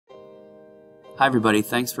Hi everybody,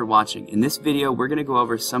 thanks for watching. In this video, we're going to go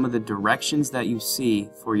over some of the directions that you see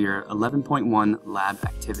for your 11.1 lab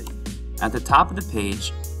activity. At the top of the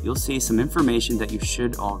page, you'll see some information that you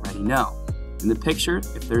should already know. In the picture,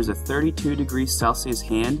 if there's a 32 degrees Celsius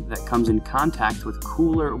hand that comes in contact with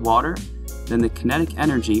cooler water, then the kinetic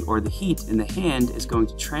energy or the heat in the hand is going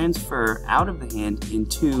to transfer out of the hand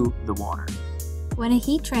into the water. When a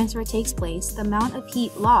heat transfer takes place, the amount of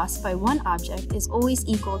heat lost by one object is always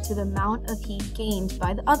equal to the amount of heat gained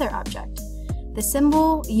by the other object. The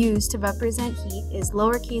symbol used to represent heat is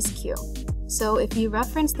lowercase q. So if you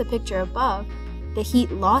reference the picture above, the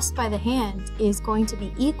heat lost by the hand is going to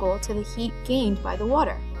be equal to the heat gained by the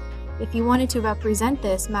water. If you wanted to represent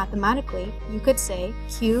this mathematically, you could say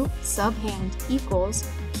Q sub hand equals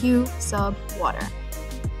Q sub water.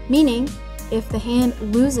 Meaning, if the hand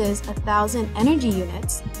loses 1,000 energy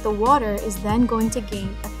units, the water is then going to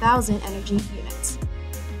gain 1,000 energy units.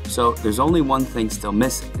 So there's only one thing still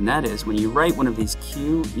missing, and that is when you write one of these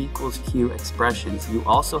Q equals Q expressions, you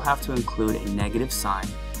also have to include a negative sign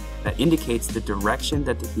that indicates the direction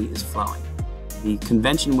that the heat is flowing. The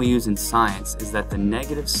convention we use in science is that the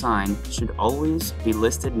negative sign should always be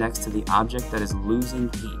listed next to the object that is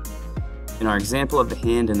losing heat. In our example of the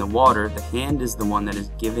hand in the water, the hand is the one that is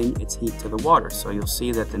giving its heat to the water, so you'll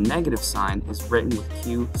see that the negative sign is written with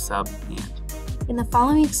Q sub hand. In the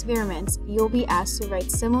following experiments, you'll be asked to write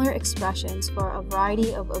similar expressions for a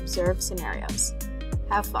variety of observed scenarios.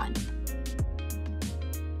 Have fun!